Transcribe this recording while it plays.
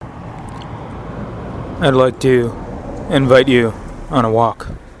I'd like to invite you on a walk.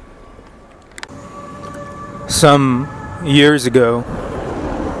 Some years ago,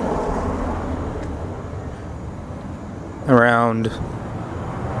 around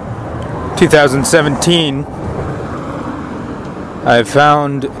 2017, I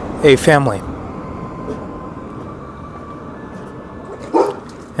found a family.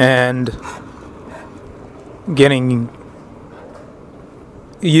 And getting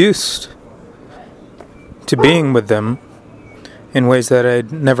used to being with them in ways that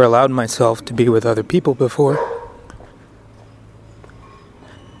I'd never allowed myself to be with other people before.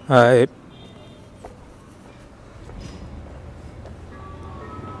 I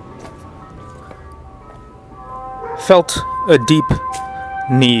felt a deep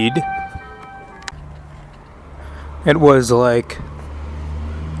need. It was like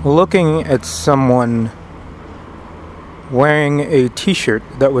looking at someone wearing a t-shirt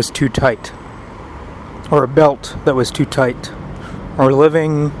that was too tight, or a belt that was too tight, or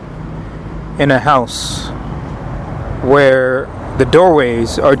living in a house where the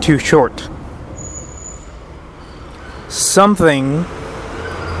doorways are too short. Something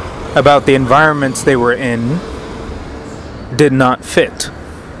about the environments they were in did not fit.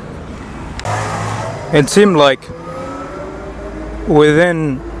 It seemed like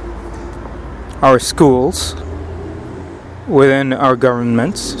within our schools, within our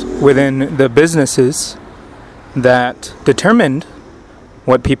governments, within the businesses that determined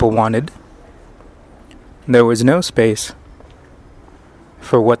what people wanted, there was no space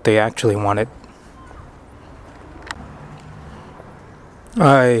for what they actually wanted.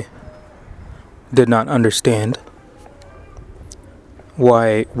 I did not understand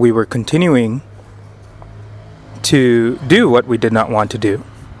why we were continuing to do what we did not want to do,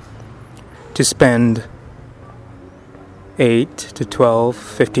 to spend 8 to 12,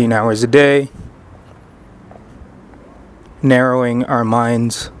 15 hours a day narrowing our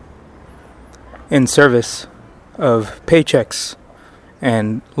minds in service of paychecks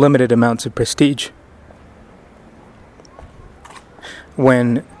and limited amounts of prestige.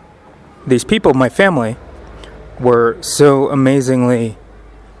 When these people, my family, were so amazingly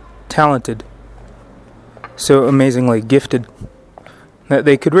talented, so amazingly gifted, that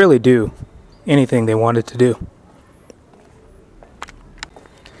they could really do anything they wanted to do.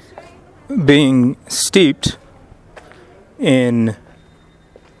 Being steeped in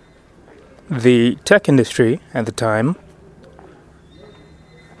the tech industry at the time,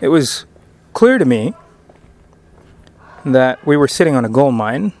 it was clear to me that we were sitting on a gold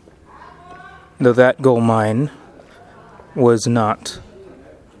mine, though that gold mine was not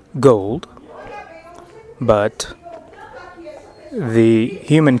gold, but the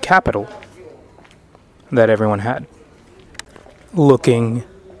human capital that everyone had. Looking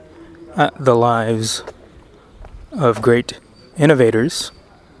at the lives of great innovators,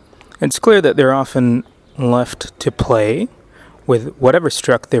 it's clear that they're often left to play with whatever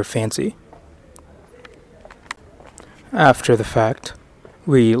struck their fancy. After the fact,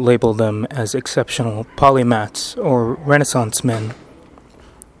 we label them as exceptional polymaths or Renaissance men,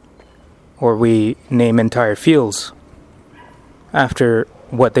 or we name entire fields after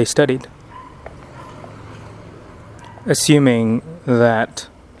what they studied, assuming that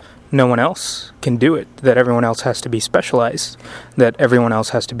no one else can do it, that everyone else has to be specialized, that everyone else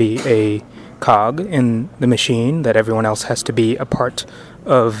has to be a cog in the machine, that everyone else has to be a part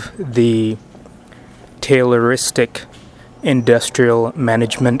of the Tayloristic industrial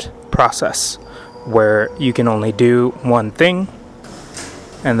management process, where you can only do one thing,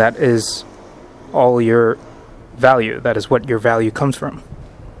 and that is all your value. That is what your value comes from.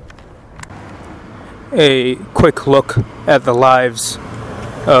 A quick look at the lives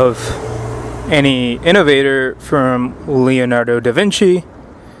of any innovator, from Leonardo da Vinci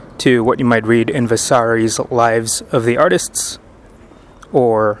to what you might read in Vasari's Lives of the Artists,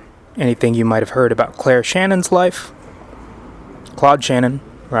 or anything you might have heard about Claude Shannon,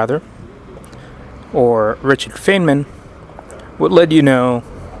 or Richard Feynman, would let you know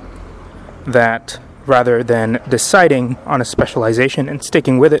that rather than deciding on a specialization and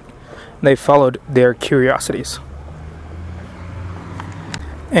sticking with it, they followed their curiosities.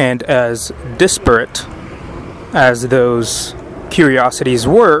 And as disparate as those curiosities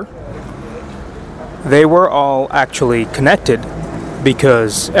were, they were all actually connected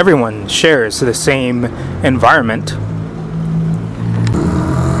because everyone shares the same environment.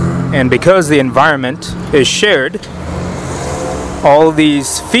 And because the environment is shared, all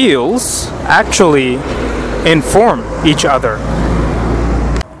these fields actually inform each other.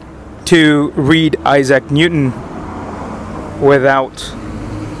 To read Isaac Newton without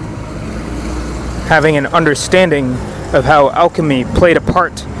having an understanding of how alchemy played a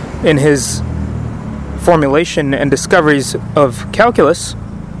part in his formulation and discoveries of calculus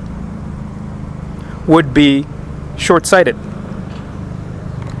would be short-sighted.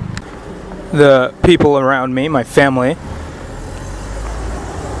 The people around me, my family,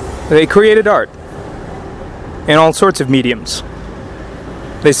 they created art in all sorts of mediums.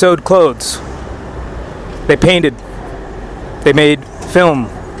 They sewed clothes. They painted. They made film,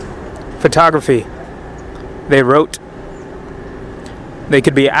 photography. They wrote. They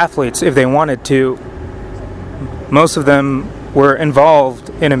could be athletes if they wanted to. Most of them were involved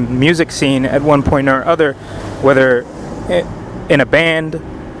in a music scene at one point or other, whether in a band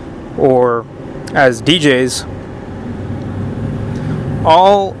or as DJs.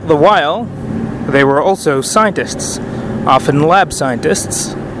 All the while, they were also scientists, often lab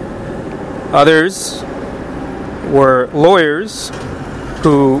scientists. Others were lawyers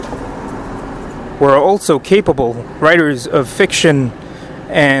who were also capable writers of fiction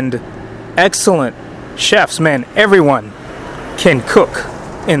and excellent chefs. Man, everyone can cook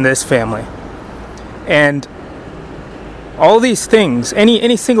in this family. And all these things,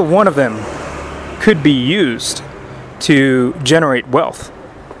 any single one of them could be used to generate wealth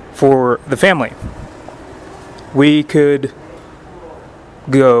for the family. We could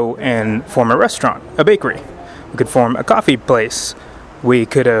go and form a restaurant, a bakery. We could form a coffee place. We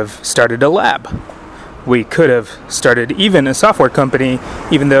could have started a lab. We could have started even a software company,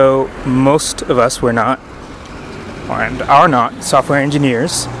 even though most of us were not and are not software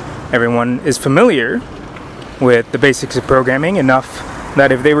engineers. Everyone is familiar with the basics of programming enough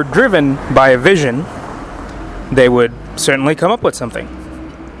that if they were driven by a vision, they would certainly come up with something.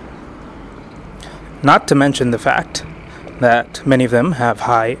 Not to mention the fact that many of them have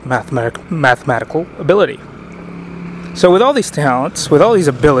high mathematical ability. So with all these talents, with all these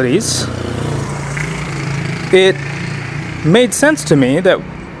abilities, it made sense to me that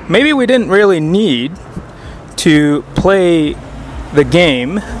maybe we didn't really need to play the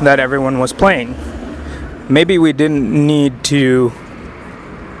game that everyone was playing. Maybe we didn't need to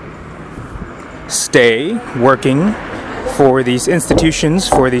stay working for these institutions,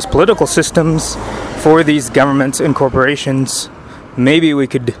 for these political systems, for these governments and corporations. Maybe we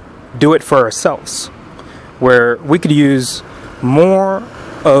could do it for ourselves, where we could use more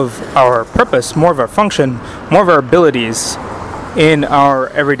of our purpose, more of our function, more of our abilities in our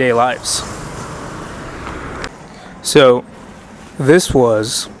everyday lives. So, this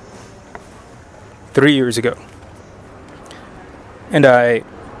was 3 years ago, and I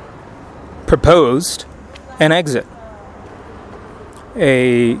proposed an exit,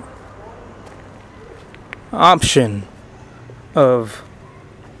 a option of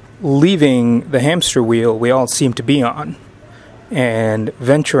leaving the hamster wheel we all seem to be on and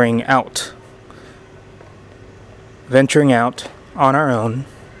venturing out on our own,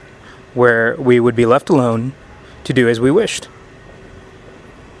 where we would be left alone to do as we wished.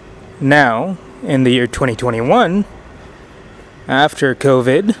 Now, in the year 2021, after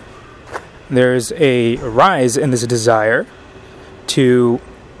COVID, there's a rise in this desire to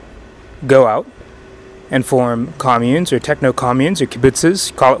go out and form communes or techno-communes or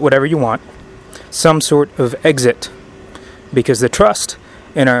kibbutzes, call it whatever you want, some sort of exit, because the trust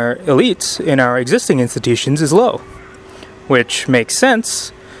in our elites, in our existing institutions, is low, which makes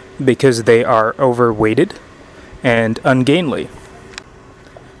sense because they are overweighted and ungainly.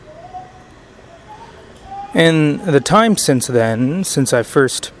 In the time since then, since I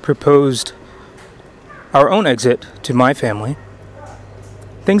first proposed our own exit to my family,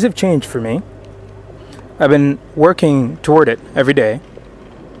 things have changed for me. I've been working toward it every day.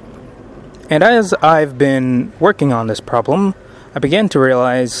 And as I've been working on this problem, I began to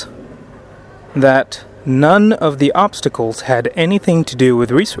realize that none of the obstacles had anything to do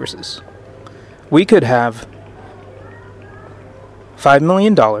with resources. We could have $5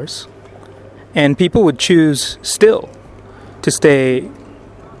 million, and people would choose still to stay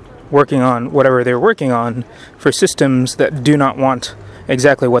working on whatever they're working on for systems that do not want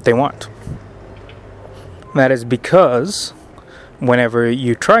exactly what they want. That is because whenever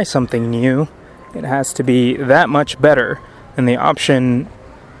you try something new, it has to be that much better than the option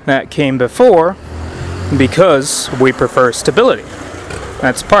that came before, because we prefer stability.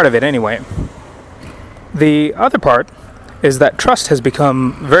 That's part of it anyway. The other part is that trust has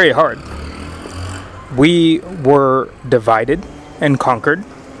become very hard. We were divided and conquered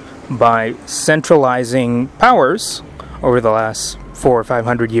by centralizing powers over the last 400 or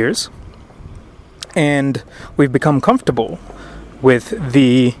 500 years. And we've become comfortable with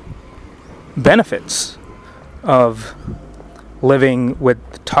the benefits of living with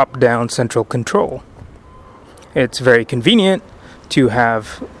top-down central control. It's very convenient to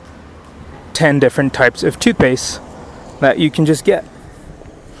have 10 different types of toothpaste that you can just get.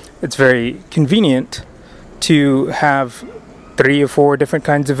 It's very convenient to have 3 or 4 different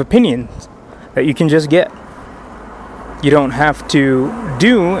kinds of opinions that you can just get. You don't have to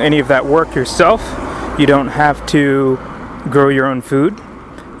do any of that work yourself. You don't have to grow your own food.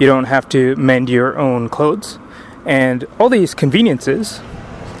 You don't have to mend your own clothes. And all these conveniences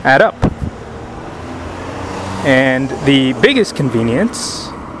add up. And the biggest convenience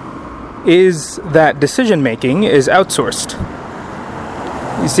is that decision making is outsourced.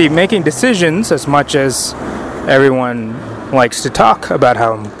 You see, making decisions, as much as everyone likes to talk about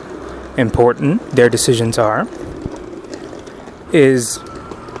how important their decisions are, is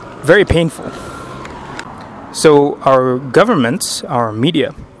very painful. So our governments, our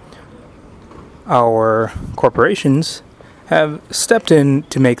media, our corporations have stepped in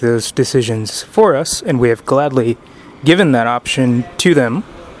to make those decisions for us, and we have gladly given that option to them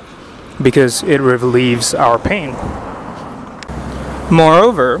because it relieves our pain.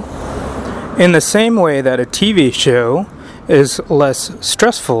 Moreover, in the same way that a TV show is less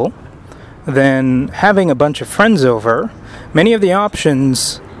stressful than having a bunch of friends over, many of the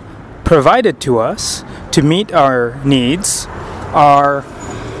options provided to us to meet our needs are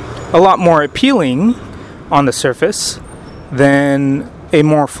a lot more appealing on the surface than a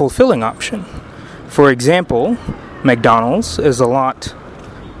more fulfilling option. For example, McDonald's is a lot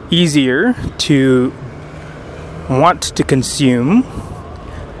easier to want to consume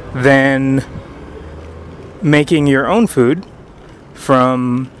than making your own food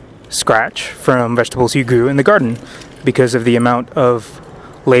from scratch, from vegetables you grew in the garden, because of the amount of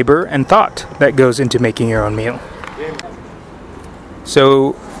labor and thought that goes into making your own meal.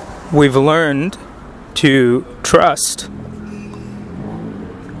 So we've learned to trust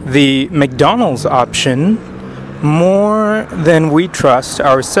the McDonald's option more than we trust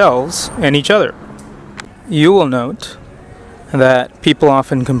ourselves and each other. You will note that people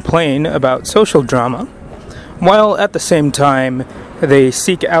often complain about social drama, while at the same time they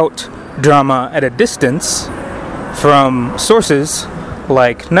seek out drama at a distance from sources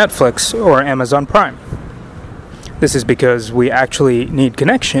like Netflix or Amazon Prime. This is because we actually need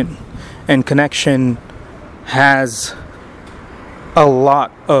connection, and connection has a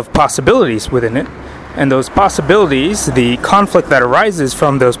lot of possibilities within it, and those possibilities, the conflict that arises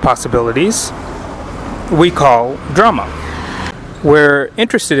from those possibilities, we call drama. We're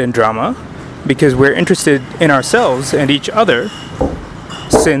interested in drama because we're interested in ourselves and each other,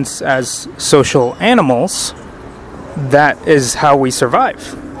 since as social animals, that is how we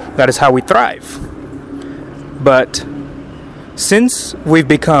survive. That is how we thrive. But since we've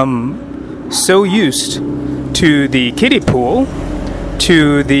become so used to the kiddie pool,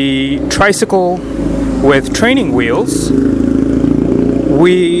 to the tricycle with training wheels,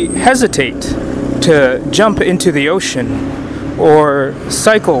 we hesitate to jump into the ocean or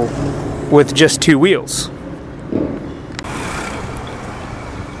cycle with just 2 wheels.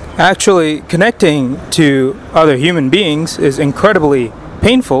 Actually, connecting to other human beings is incredibly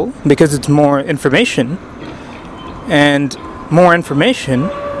painful because it's more information, and more information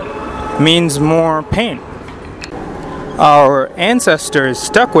means more pain. Our ancestors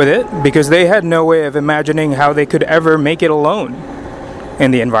stuck with it because they had no way of imagining how they could ever make it alone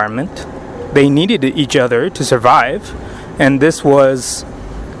in the environment. They needed each other to survive, and this was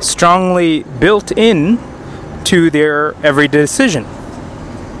strongly built in to their every decision.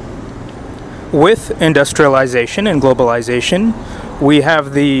 With industrialization and globalization, we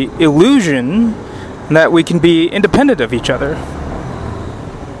have the illusion that we can be independent of each other.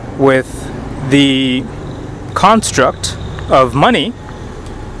 With the construct of money,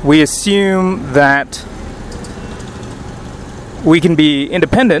 we assume that we can be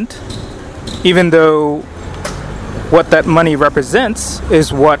independent, even though what that money represents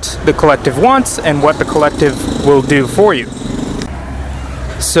is what the collective wants and what the collective will do for you.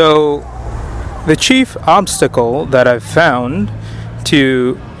 So, the chief obstacle that I've found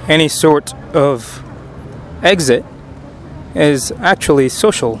to any sort of exit is actually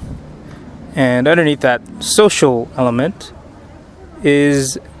social. And underneath that social element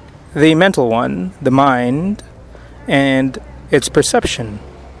is the mental one, the mind, and its perception.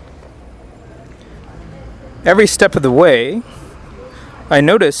 Every step of the way, I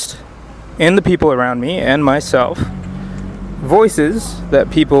noticed in the people around me and myself voices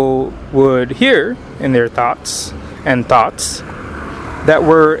that people would hear in their thoughts that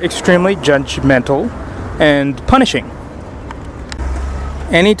were extremely judgmental and punishing.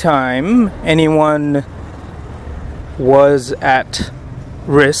 Anytime anyone was at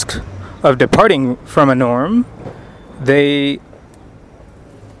risk of departing from a norm, they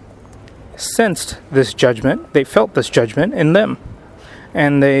sensed this judgment, they felt this judgment in them,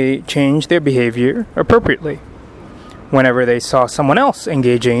 and they changed their behavior appropriately. Whenever they saw someone else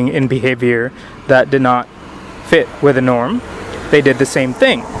engaging in behavior that did not fit with a norm, they did the same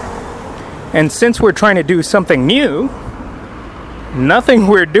thing. And since we're trying to do something new, nothing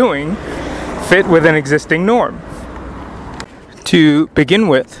we're doing fit with an existing norm. To begin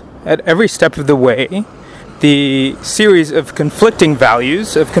with, at every step of the way, the series of conflicting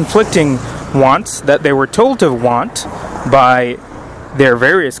values, of conflicting wants that they were told to want by their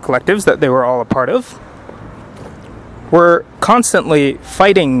various collectives that they were all a part of, were constantly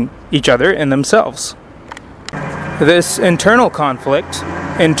fighting each other in themselves. This internal conflict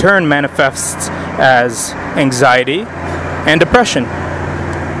in turn manifests as anxiety and depression.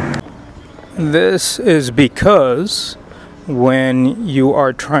 This is because when you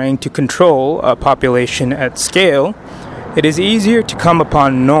are trying to control a population at scale, it is easier to come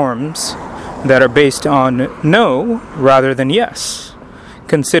upon norms that are based on no rather than yes.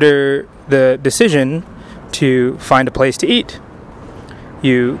 Consider the decision to find a place to eat.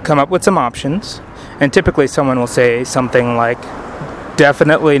 You come up with some options, and typically someone will say something like,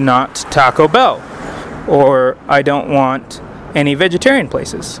 definitely not Taco Bell, or I don't want any vegetarian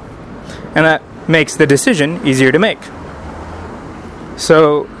places. And that makes the decision easier to make.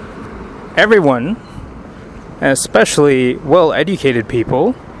 So everyone, especially well-educated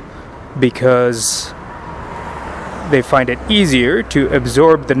people, because they find it easier to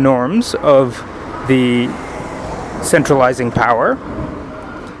absorb the norms of the centralizing power,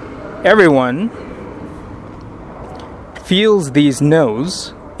 everyone feels these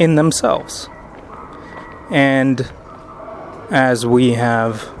no's in themselves. And as we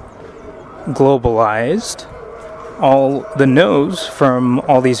have globalized, all the no's from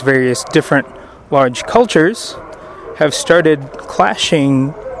all these various different large cultures have started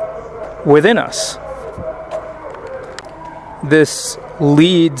clashing within us. This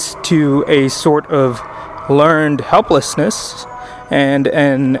leads to a sort of learned helplessness and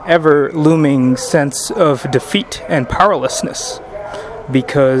an ever-looming sense of defeat and powerlessness,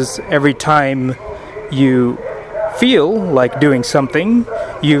 because every time you feel like doing something,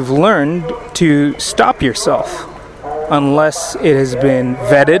 you've learned to stop yourself unless it has been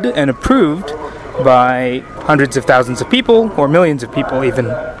vetted and approved by hundreds of thousands of people, or millions of people even.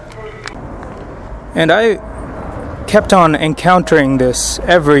 And I kept on encountering this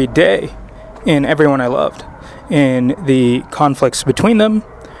every day in everyone I loved, in the conflicts between them,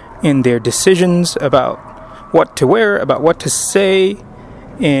 in their decisions about what to wear, about what to say,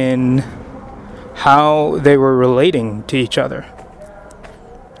 in how they were relating to each other.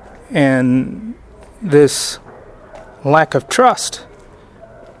 And this lack of trust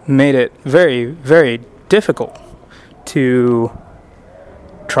made it very, very difficult to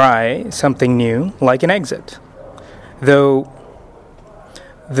try something new like an exit. Though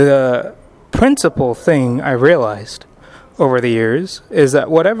the principal thing I realized over the years is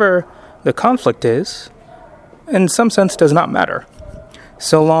that whatever the conflict is, in some sense does not matter,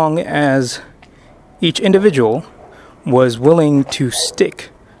 so long as each individual was willing to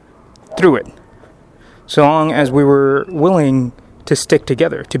stick through it, so long as we were willing to stick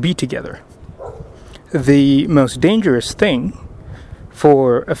together, to be together. The most dangerous thing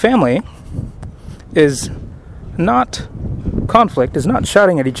for a family is not conflict, is not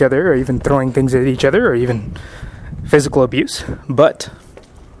shouting at each other or even throwing things at each other or even physical abuse, but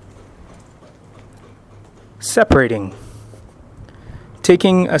separating,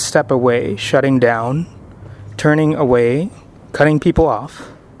 taking a step away, shutting down, turning away, cutting people off,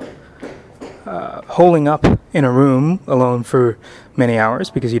 holding up in a room alone for many hours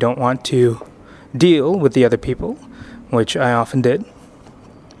because you don't want to deal with the other people, which I often did.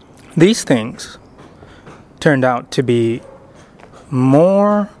 These things turned out to be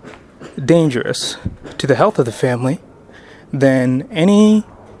more dangerous to the health of the family than any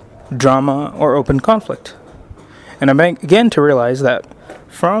drama or open conflict. And I began to realize that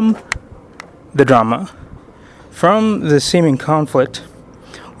from the drama, from the seeming conflict,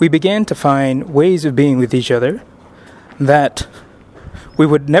 we began to find ways of being with each other that we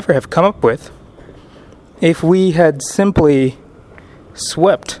would never have come up with if we had simply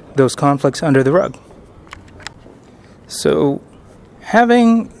swept those conflicts under the rug. So,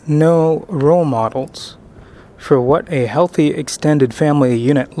 having no role models for what a healthy extended family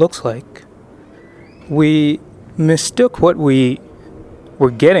unit looks like, we mistook what we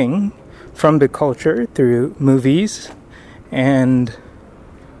were getting from the culture through movies and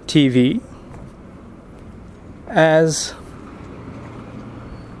TV as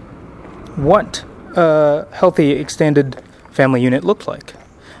what a healthy extended family unit looked like.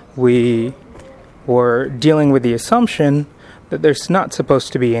 We were dealing with the assumption that there's not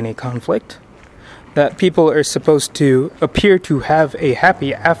supposed to be any conflict, that people are supposed to appear to have a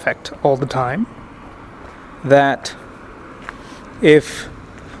happy affect all the time, that if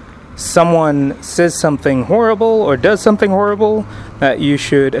someone says something horrible or does something horrible, that you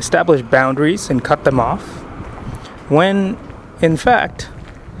should establish boundaries and cut them off, when in fact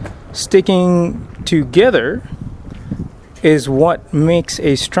sticking together is what makes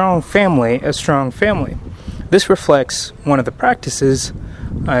a strong family a strong family. This reflects one of the practices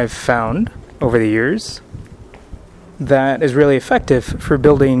I've found over the years that is really effective for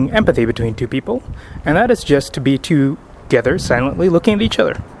building empathy between two people, and that is just to be together silently looking at each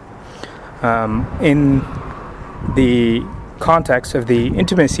other. In the context of the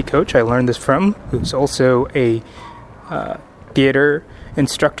intimacy coach I learned this from, who's also a theater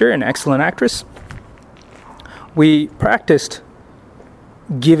instructor and excellent actress, we practiced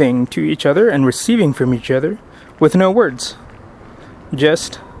giving to each other and receiving from each other with no words,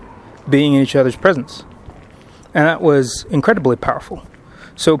 just being in each other's presence. And that was incredibly powerful.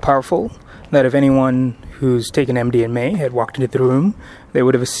 So powerful that if anyone who's taken MDMA had walked into the room, they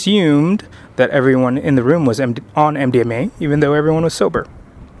would have assumed that everyone in the room was on MDMA, even though everyone was sober.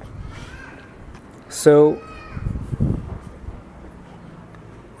 So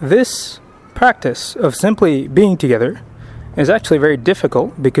this practice of simply being together is actually very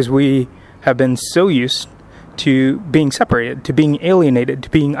difficult because we have been so used to being separated, to being alienated, to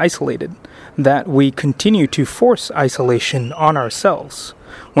being isolated, that we continue to force isolation on ourselves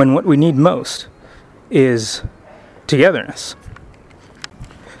when what we need most is togetherness.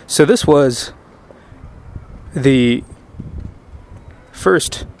 So this was the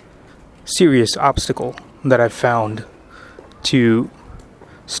first serious obstacle that I've found to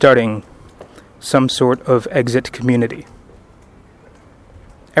starting some sort of exit community.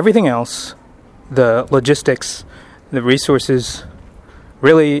 Everything else, the logistics, the resources,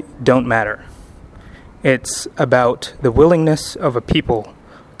 really don't matter. It's about the willingness of a people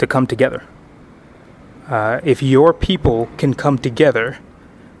to come together. If your people can come together,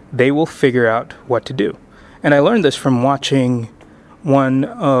 they will figure out what to do. And I learned this from watching one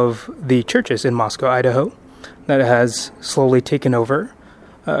of the churches in Moscow, Idaho, that has slowly taken over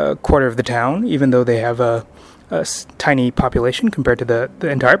a quarter of the town, even though they have a tiny population compared to the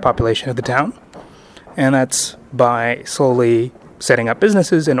entire population of the town. And that's by slowly setting up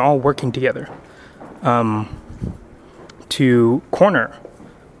businesses and all working together to corner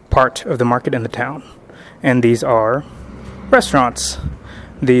part of the market in the town. And these are restaurants,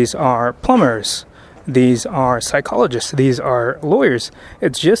 these are plumbers, these are psychologists, these are lawyers.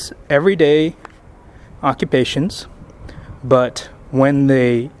 It's just everyday occupations, but when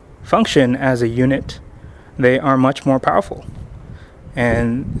they function as a unit, they are much more powerful.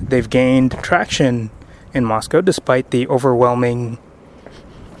 And they've gained traction in Moscow despite the overwhelming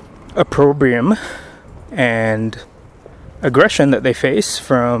opprobrium and aggression that they face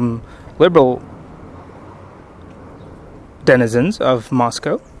from liberal denizens of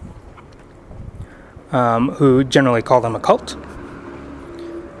Moscow, who generally call them a cult.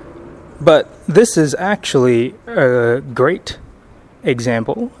 But this is actually a great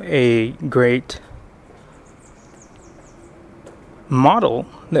example, a great model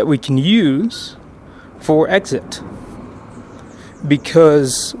that we can use for exit.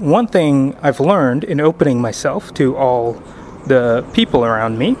 Because one thing I've learned in opening myself to all the people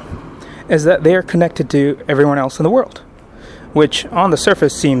around me is that they are connected to everyone else in the world, which on the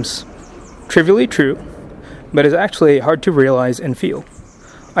surface seems trivially true, but is actually hard to realize and feel.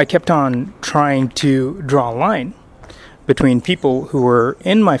 I kept on trying to draw a line between people who were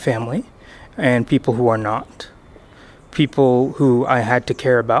in my family and people who are not, people who I had to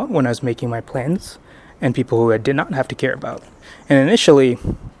care about when I was making my plans, and people who I did not have to care about. And initially,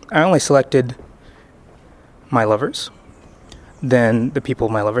 I only selected my lovers, then the people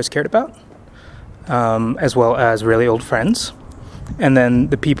my lovers cared about, as well as really old friends, and then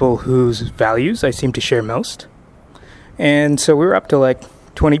the people whose values I seemed to share most. And so we were up to like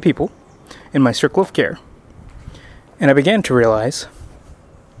 20 people in my circle of care. And I began to realize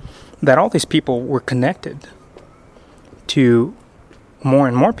that all these people were connected to more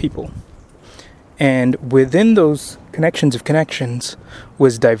and more people. And within those connections of connections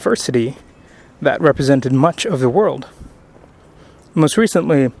was diversity that represented much of the world. Most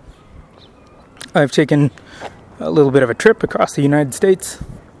recently, I've taken a little bit of a trip across the United States,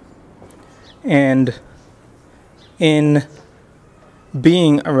 and in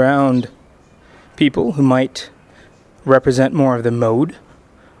being around people who might represent more of the mode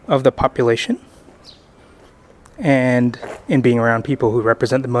of the population. And in being around people who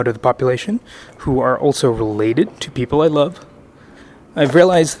represent the mode of the population, who are also related to people I love, I've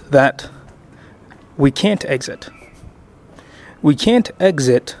realized that we can't exit. We can't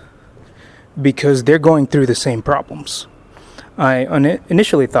exit because they're going through the same problems. I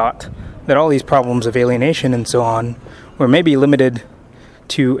initially thought that all these problems of alienation and so on were maybe limited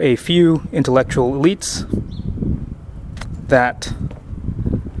to a few intellectual elites, that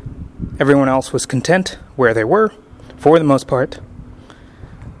everyone else was content where they were, for the most part,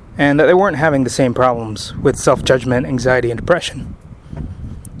 and that they weren't having the same problems with self-judgment, anxiety, and depression.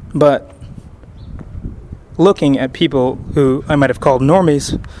 But looking at people who I might have called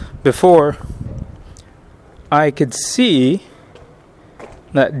normies before, I could see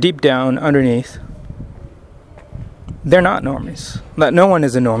that deep down underneath, they're not normies. That no one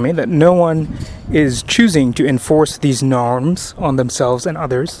is a normie, that no one is choosing to enforce these norms on themselves and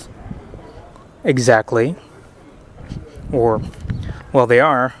others exactly. Or, well, they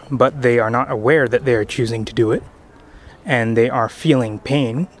are, but they are not aware that they are choosing to do it, and they are feeling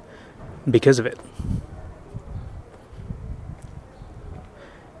pain because of it.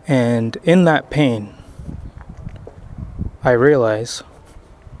 And in that pain, I realize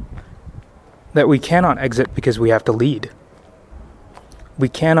that we cannot exit because we have to lead. We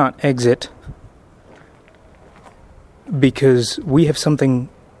cannot exit because we have something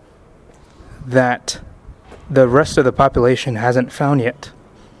that the rest of the population hasn't found yet.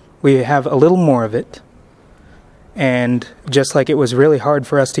 We have a little more of it. And just like it was really hard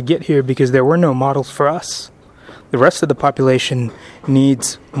for us to get here because there were no models for us, the rest of the population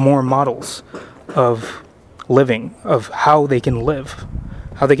needs more models of living, of how they can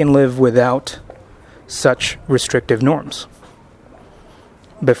live without such restrictive norms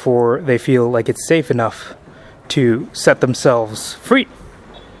before they feel like it's safe enough to set themselves free.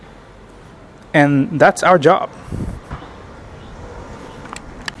 And that's our job.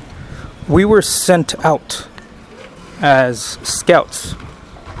 We were sent out as scouts.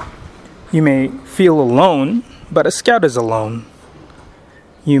 You may feel alone, but a scout is alone.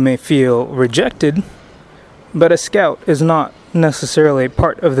 You may feel rejected, but a scout is not necessarily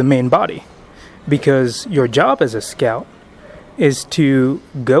part of the main body, because your job as a scout is to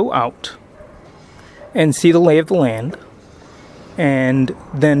go out and see the lay of the land and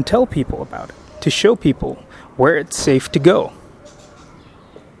then tell people about it, to show people where it's safe to go.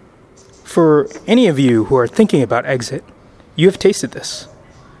 For any of you who are thinking about exit, you have tasted this.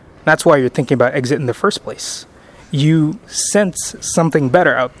 That's why you're thinking about exit in the first place. You sense something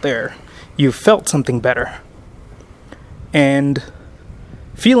better out there. You felt something better. And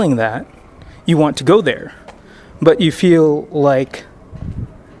feeling that, you want to go there. But you feel like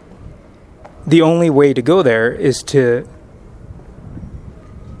the only way to go there is to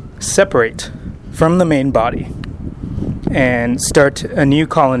separate from the main body and start a new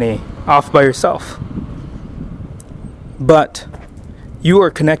colony off by yourself. But you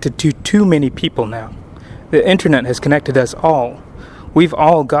are connected to too many people now. The internet has connected us all. We've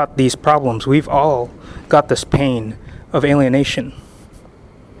all got these problems. We've all got this pain of alienation.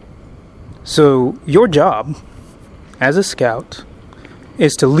 So your job as a scout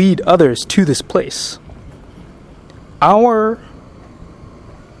is to lead others to this place. Our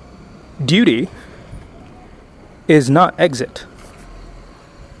duty is not exit.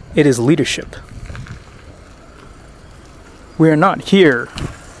 It is leadership. We are not here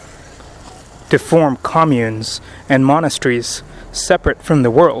to form communes and monasteries separate from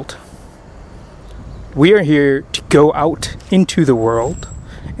the world. We are here to go out into the world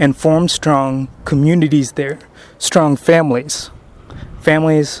and form strong communities there, strong families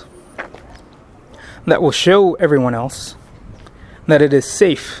that will show everyone else that it is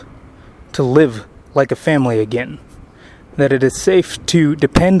safe to live like a family again, that it is safe to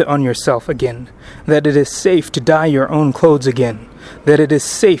depend on yourself again, that it is safe to dye your own clothes again, that it is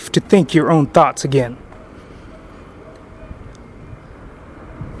safe to think your own thoughts again.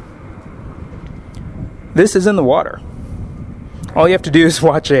 This is in the water. All you have to do is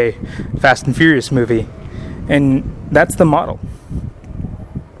watch a Fast and Furious movie, and that's the model.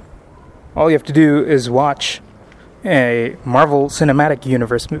 All you have to do is watch a Marvel Cinematic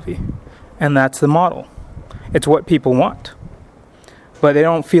Universe movie, and that's the model. It's what people want, but they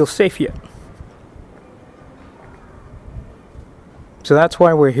don't feel safe yet. So that's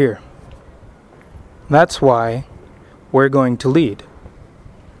why we're here. That's why we're going to lead.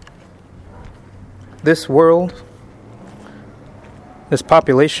 This world, this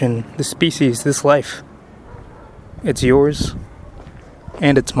population, this species, this life, it's yours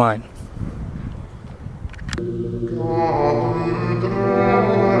and it's mine.